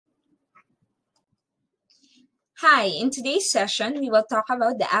Hi, in today's session, we will talk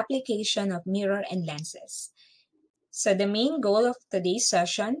about the application of mirror and lenses. So the main goal of today's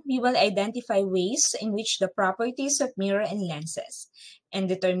session, we will identify ways in which the properties of mirror and lenses and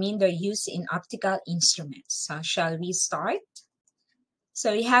determine their use in optical instruments. So shall we start?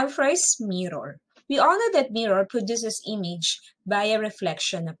 So we have first mirror. We all know that mirror produces image by a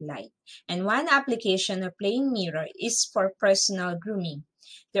reflection of light. And one application of plain mirror is for personal grooming.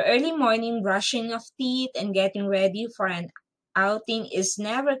 The early morning brushing of teeth and getting ready for an outing is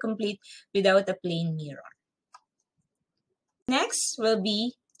never complete without a plain mirror. Next will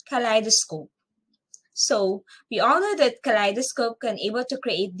be kaleidoscope. So we all know that kaleidoscope can able to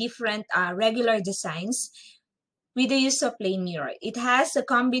create different regular designs with the use of plane mirror. It has a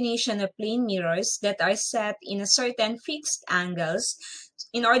combination of plane mirrors that are set in a certain fixed angles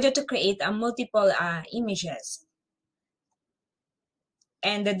in order to create a multiple images.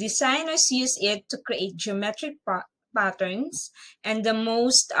 And the designers use it to create geometric patterns. And the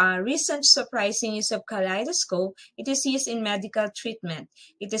most recent surprising use of kaleidoscope, it is used in medical treatment.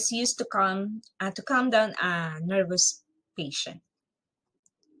 It is used to calm down a nervous patient.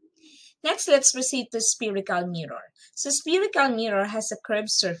 Next, let's proceed to spherical mirror. So spherical mirror has a curved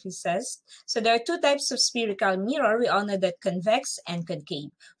surfaces. So there are two types of spherical mirror. We all know that convex and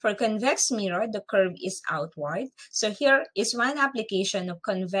concave. For convex mirror, the curve is outward. So here is one application of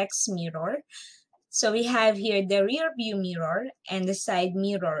convex mirror. So we have here the rear view mirror and the side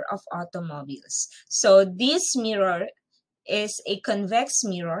mirror of automobiles. So this mirror is a convex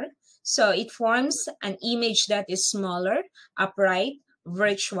mirror. So it forms an image that is smaller, upright,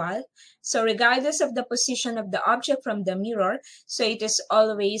 virtual. So regardless of the position of the object from the mirror, so it is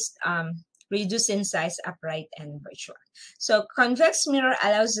always reduced in size, upright, and virtual. So convex mirror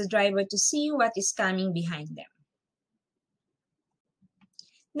allows the driver to see what is coming behind them.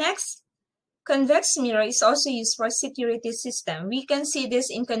 Next, convex mirror is also used for security system. We can see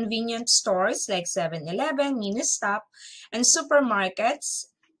this in convenience stores like 7-Eleven, Ministop, and supermarkets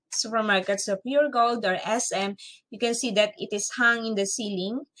of Pure Gold or SM. You can see that it is hung in the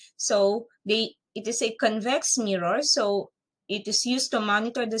ceiling. So it is a convex mirror. So it is used to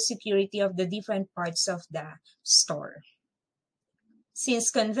monitor the security of the different parts of the store.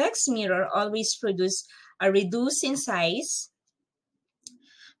 Since convex mirror always produce a reduced in size,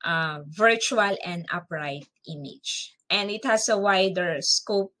 virtual and upright image. And it has a wider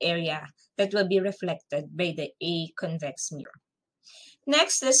scope area that will be reflected by a convex mirror.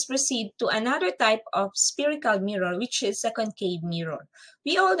 Next, let's proceed to another type of spherical mirror, which is a concave mirror.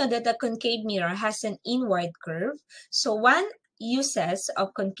 We all know that a concave mirror has an inward curve. So one uses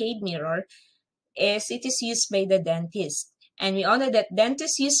of concave mirror is it is used by the dentist. And we all know that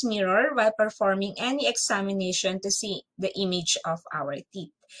dentists use mirror while performing any examination to see the image of our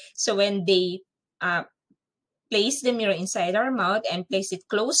teeth. So when they place the mirror inside our mouth and place it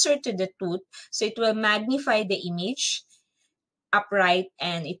closer to the tooth, so it will magnify the image upright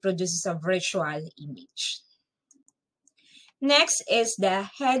and it produces a virtual image. Next is the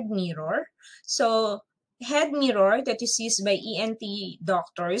head mirror. So head mirror that is used by ENT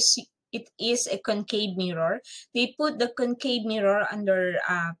doctors, it is a concave mirror. They put the concave mirror under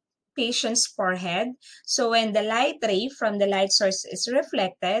patient's forehead. So when the light ray from the light source is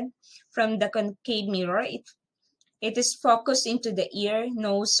reflected from the concave mirror, it is focused into the ear,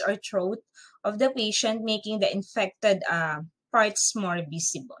 nose, or throat of the patient, making the infected parts more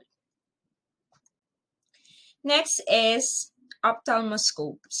visible. Next is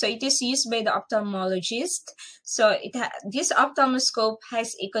ophthalmoscope. So it is used by the ophthalmologist. So this ophthalmoscope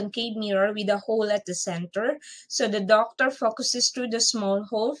has a concave mirror with a hole at the center. So the doctor focuses through the small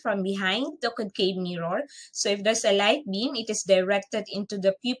hole from behind the concave mirror. So if there's a light beam, it is directed into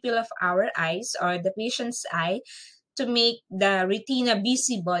the pupil of our eyes or the patient's eye to make the retina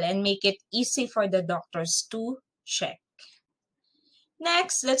visible and make it easy for the doctors to check.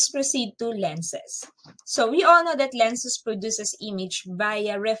 Next, let's proceed to lenses. So we all know that lenses produces image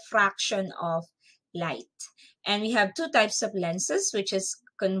via refraction of light. And we have two types of lenses, which is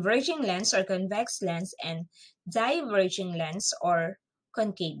converging lens or convex lens and diverging lens or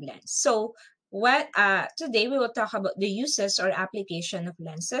concave lens. So today we will talk about the uses or application of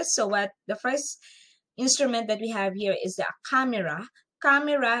lenses. So the first instrument that we have here is the camera.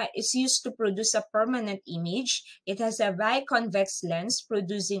 Camera is used to produce a permanent image. It has a biconvex lens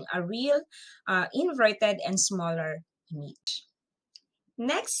producing a real inverted and smaller image.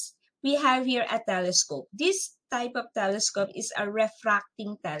 Next, we have here a telescope. This type of telescope is a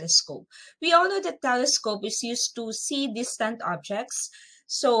refracting telescope. We all know that telescope is used to see distant objects.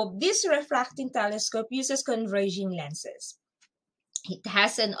 So this refracting telescope uses converging lenses. It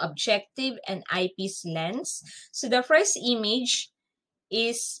has an objective and eyepiece lens. So the first image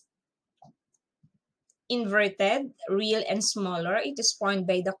is inverted, real, and smaller. It is formed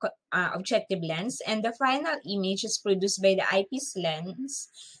by the objective lens, and the final image is produced by the eyepiece lens,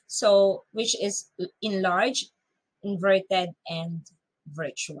 so which is enlarged, inverted, and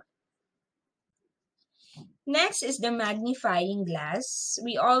virtual. Next is the magnifying glass.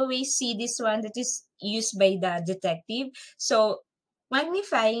 We always see this one that is used by the detective. So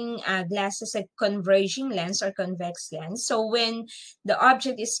magnifying glass is a converging lens or convex lens. So when the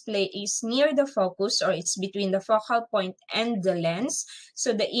object is near the focus, or it's between the focal point and the lens,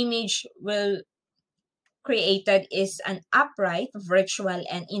 so the image will created is an upright, virtual,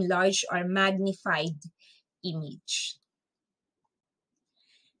 and enlarged or magnified image.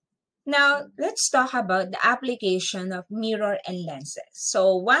 Now, let's talk about the application of mirror and lenses.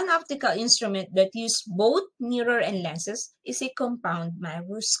 So, one optical instrument that uses both mirror and lenses is a compound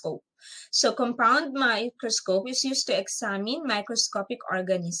microscope. So, compound microscope is used to examine microscopic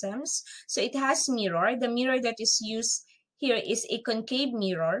organisms. So, it has mirror. The mirror that is used here is a concave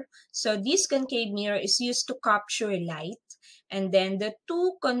mirror. So, this concave mirror is used to capture light. And then the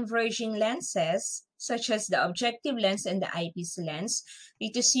two converging lenses, such as the objective lens and the eyepiece lens,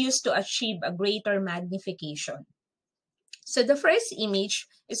 it is used to achieve a greater magnification. So the first image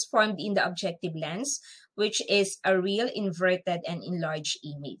is formed in the objective lens, which is a real, inverted, and enlarged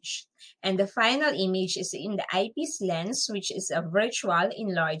image. And the final image is in the eyepiece lens, which is a virtual,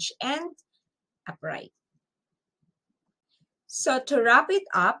 enlarged, and upright. So to wrap it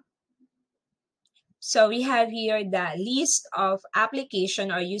up, so we have here the list of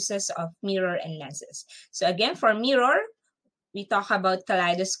application or uses of mirror and lenses. So again, for mirror, we talk about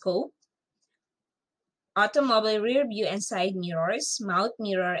kaleidoscope, automobile rear view and side mirrors, mouth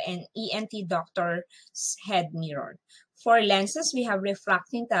mirror, and ENT doctor's head mirror. For lenses, we have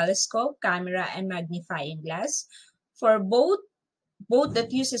refracting telescope, camera, and magnifying glass. For both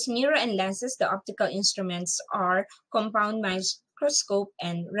that uses mirror and lenses, the optical instruments are compound microscope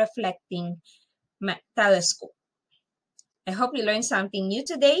and reflecting telescope. I hope you learned something new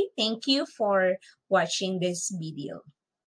today. Thank you for watching this video.